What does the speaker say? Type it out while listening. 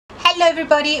Hello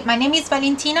everybody, my name is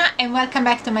Valentina and welcome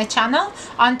back to my channel.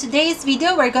 On today's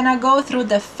video we're gonna go through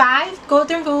the 5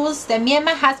 golden rules that me and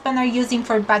my husband are using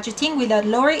for budgeting with a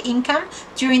lower income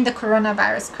during the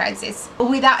coronavirus crisis.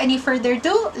 Without any further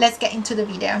ado, let's get into the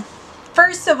video.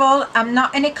 First of all, I'm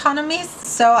not an economist,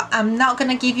 so I'm not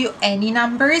gonna give you any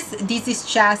numbers. This is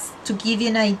just to give you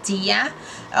an idea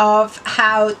of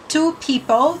how two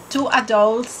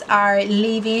adults are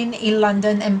living in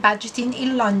London and budgeting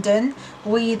in London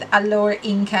with a lower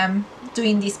income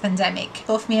during this pandemic.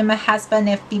 Both me and my husband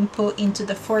have been put into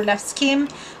the Furlough scheme,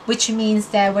 which means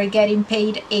that we're getting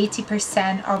paid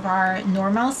 80% of our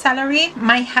normal salary.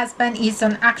 My husband is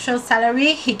on actual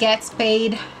salary. He gets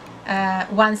paid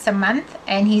once a month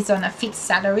and he's on a fixed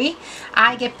salary.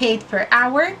 I get paid per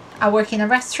hour. I work in a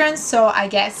restaurant, so I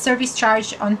get service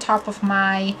charge on top of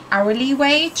my hourly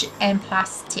wage and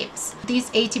plus tips. This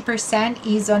 80%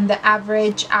 is on the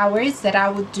average hours that I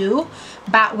would do,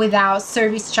 but without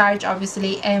service charge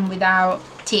obviously and without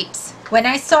tips. When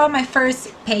I saw my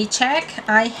first paycheck,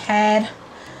 I had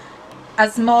a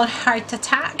small heart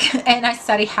attack and I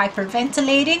started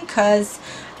hyperventilating because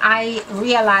I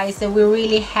realized that we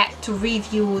really had to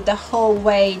review the whole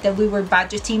way that we were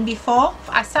budgeting before.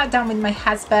 I sat down with my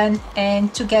husband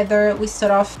and together we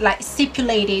sort of like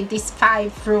stipulated these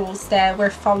 5 rules that we're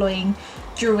following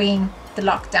during the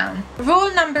lockdown.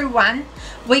 Rule number 1,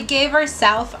 we gave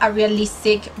ourselves a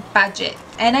realistic budget.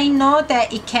 And I know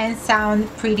that it can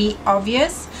sound pretty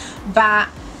obvious, but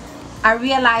I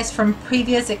realized from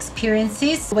previous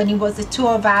experiences when it was the two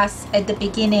of us at the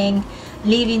beginning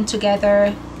living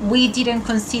together, we didn't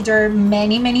consider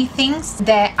many things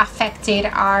that affected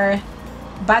our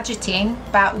budgeting,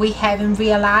 but we haven't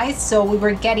realized, so we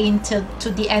were getting to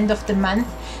the end of the month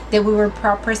that we were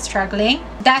proper struggling.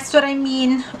 That's what I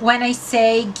mean when I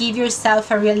say give yourself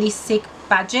a realistic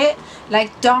budget.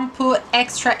 Like, don't put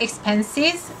extra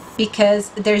expenses because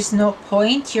there's no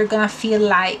point. You're gonna feel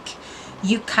like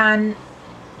you can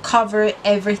cover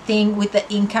everything with the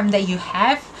income that you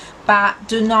have, but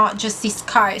do not just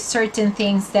discard certain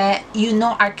things that you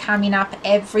know are coming up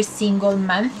every single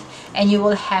month and you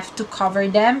will have to cover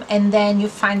them, and then you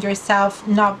find yourself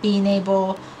not being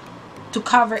able to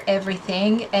cover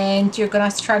everything and you're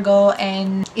gonna struggle.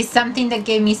 And it's something that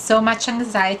gave me so much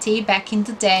anxiety back in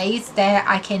the days that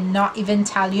I cannot even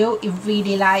tell you. It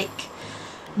really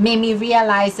made me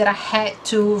realize that I had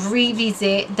to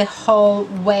revisit the whole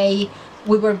way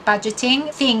we were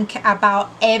budgeting. Think about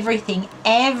everything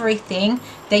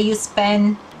that you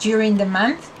spend during the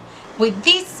month. With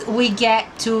this we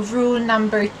get to rule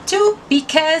number 2.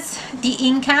 Because the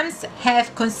incomes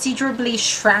have considerably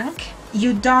shrunk,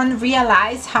 you don't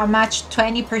realize how much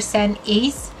 20%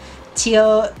 is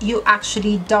till you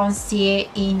actually don't see it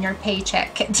in your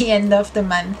paycheck at the end of the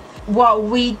month. What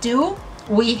we do,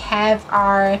 we have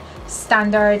our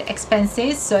standard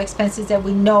expenses, so expenses that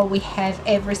we know we have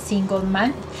every single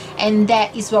month, and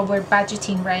that is what we're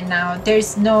budgeting right now.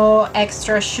 There's no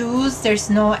extra shoes, there's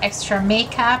no extra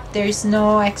makeup, there's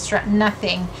no extra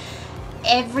nothing.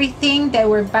 Everything that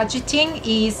we're budgeting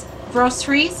is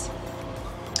groceries,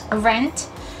 rent,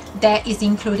 that is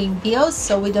including bills,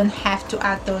 so we don't have to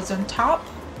add those on top.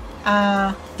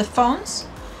 The phones,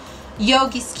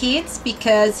 Yogi's kids,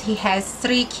 because he has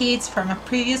 3 kids from a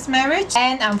previous marriage,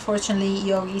 and unfortunately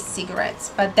Yogi's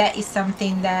cigarettes, but that is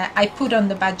something that I put on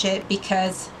the budget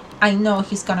because I know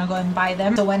he's gonna go and buy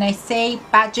them. So when I say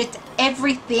budget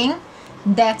everything,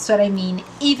 that's what I mean,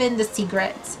 even the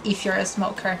cigarettes. If you're a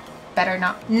smoker, better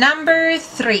not. Number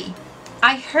 3,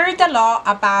 I heard a lot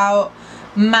about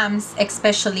moms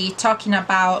especially talking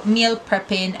about meal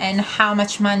prepping and how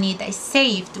much money they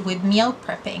saved with meal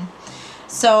prepping.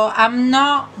 So I'm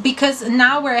not, because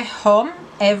now we're at home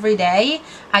every day,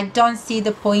 I don't see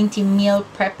the point in meal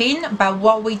prepping, but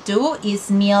what we do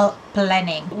is meal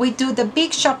planning. We do the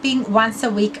big shopping once a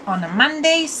week on a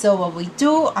Monday, so what we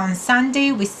do on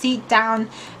Sunday, we sit down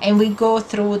and we go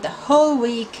through the whole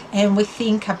week and we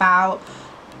think about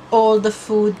all the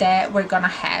food that we're gonna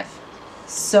have.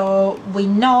 So we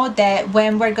know that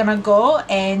when we're gonna go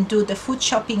and do the food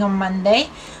shopping on Monday,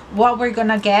 what we're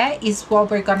gonna get is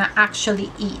what we're gonna actually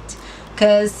eat.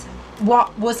 Because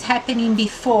what was happening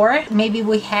before, maybe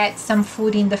we had some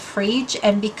food in the fridge,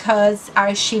 and because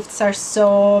our shifts are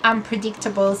so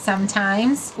unpredictable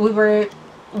sometimes, we were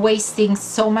wasting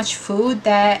so much food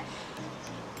that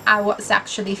I was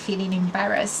actually feeling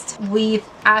embarrassed. With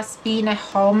us being at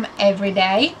home every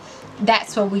day,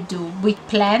 that's what we do. We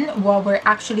plan what we're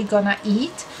actually gonna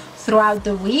eat throughout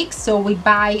the week, so we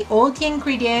buy all the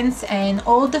ingredients and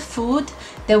all the food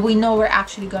that we know we're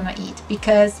actually gonna eat,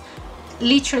 because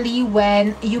literally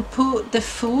when you put the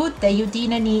food that you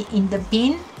didn't eat in the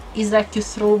bin, it's like you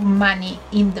throw money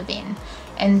in the bin,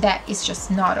 and that is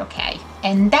just not okay.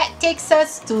 And that takes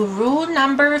us to rule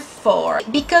number 4.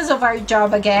 Because of our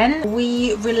job, again,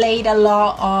 we relate a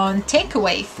lot on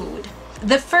takeaway food.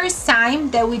 The first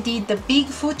time that we did the big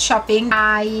food shopping,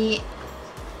 I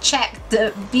checked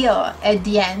the bill at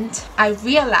the end. I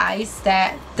realized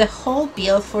that the whole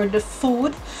bill for the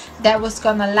food that was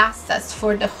gonna last us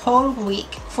for the whole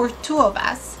week for 2 of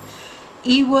us,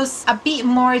 it was a bit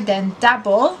more than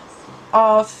double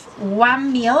of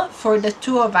 1 meal for the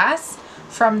 2 of us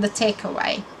from the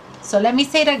takeaway. So let me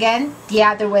say it again, the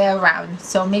other way around,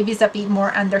 so maybe it's a bit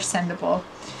more understandable.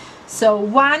 So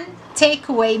 1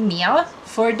 takeaway meal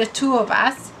for the 2 of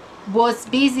us was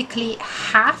basically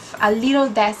half, a little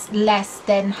less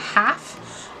than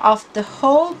half of the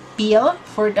whole bill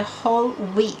for the whole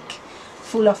week,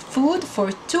 full of food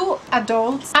for 2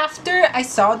 adults. After I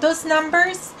saw those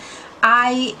numbers,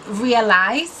 I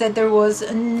realized that there was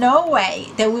no way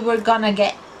that we were gonna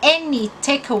get any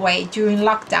takeaway during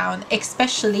lockdown,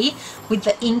 especially with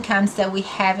the incomes that we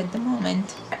have at the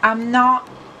moment. I'm not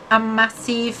a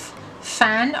massive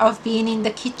fan of being in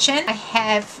the kitchen. I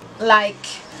have like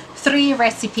 3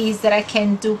 recipes that I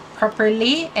can do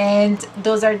properly, and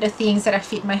those are the things that I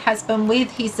feed my husband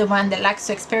with. He's the one that likes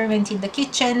to experiment in the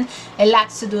kitchen and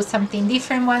likes to do something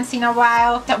different once in a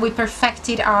while. That we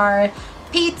perfected our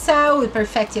pizza, we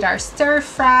perfected our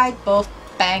stir-fried, both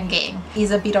banging. Is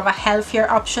a bit of a healthier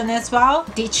option as well,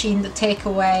 ditching the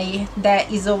takeaway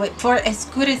that is always, for as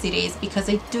good as it is, because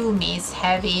I do miss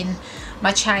having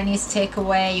my Chinese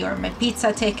takeaway or my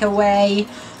pizza takeaway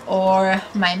or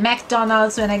my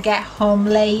McDonald's when I get home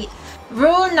late.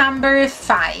 Rule number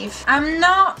 5. I'm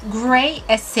not great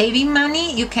at saving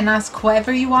money. You can ask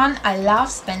whoever you want. I love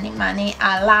spending money.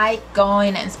 I like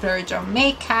going and splurge on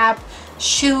makeup,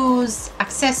 shoes,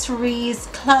 accessories,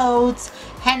 clothes,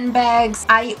 handbags.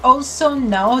 I also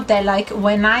know that like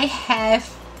when I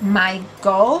have my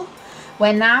goal,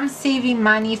 when I'm saving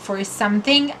money for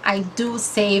something, I do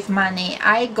save money.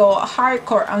 I go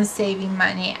hardcore on saving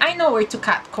money. I know where to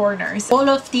cut corners. All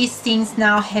of these things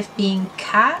now have been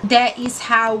cut. That is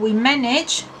how we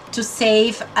manage to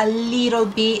save a little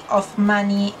bit of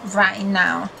money right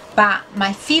now. But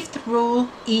my 5th rule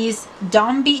is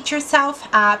don't beat yourself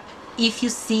up if you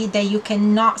see that you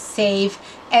cannot save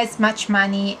as much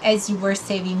money as you were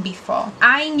saving before.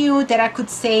 I knew that I could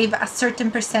save a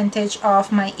certain percentage of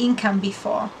my income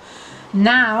before.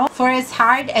 Now, for as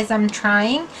hard as I'm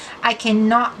trying, I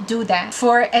cannot do that.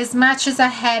 For as much as I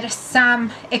had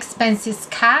some expenses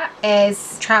cut,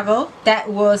 as travel, that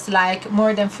was like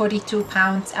more than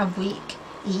 £42 a week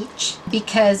each,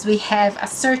 because we have a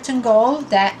certain goal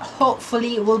that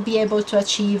hopefully we'll be able to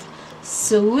achieve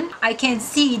soon. I can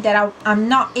see that I'm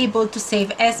not able to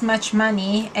save as much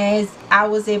money as I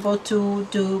was able to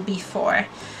do before.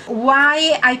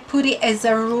 Why I put it as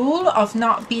a rule of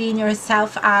not beating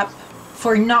yourself up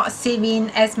for not saving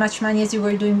as much money as you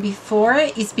were doing before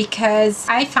is because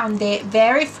I found it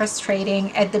very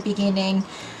frustrating at the beginning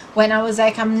when I was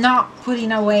like, I'm not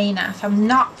putting away enough, I'm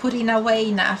not putting away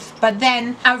enough. But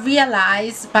then I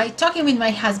realized by talking with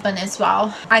my husband as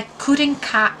well, I couldn't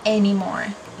cut anymore.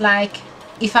 Like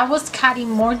if I was cutting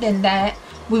more than that,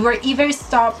 we were either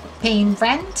stop paying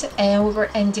rent and we were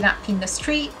ending up in the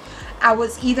street. I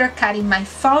was either cutting my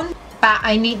phone, but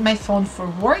I need my phone for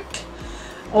work,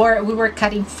 or we were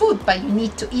cutting food, but you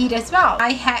need to eat as well.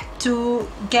 I had to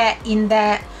get in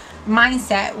that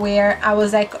mindset where I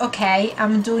was like, okay,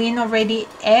 I'm doing already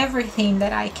everything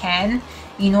that I can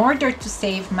in order to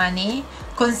save money.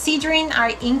 Considering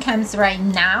our incomes right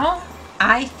now,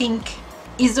 I think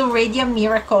is already a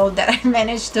miracle that I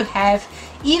managed to have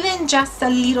even just a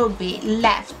little bit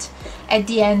left at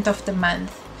the end of the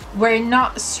month. We're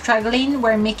not struggling,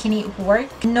 we're making it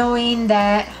work, knowing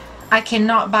that I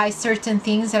cannot buy certain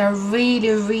things that I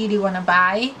really want to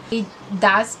buy. It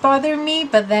does bother me,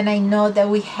 but then I know that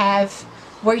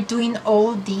we're doing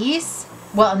all these,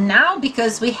 well, now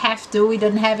because we have to, we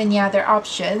don't have any other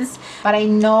options, but I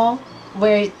know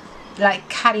we're like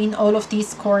cutting all of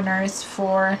these corners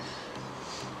for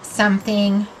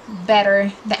something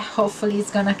better that hopefully is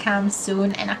gonna come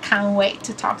soon, and I can't wait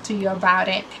to talk to you about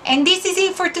it. And this is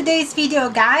it for today's video,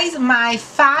 guys. My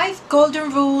 5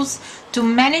 golden rules to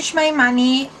manage my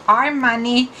money, our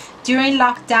money, during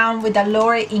lockdown with a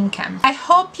lower income. I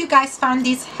hope you guys found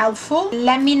this helpful.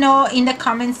 Let me know in the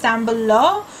comments down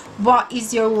below what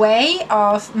is your way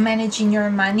of managing your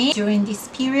money during this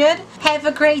period. Have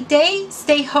a great day,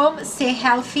 stay home, stay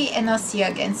healthy, and I'll see you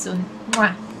again soon.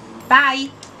 Mwah. Bye.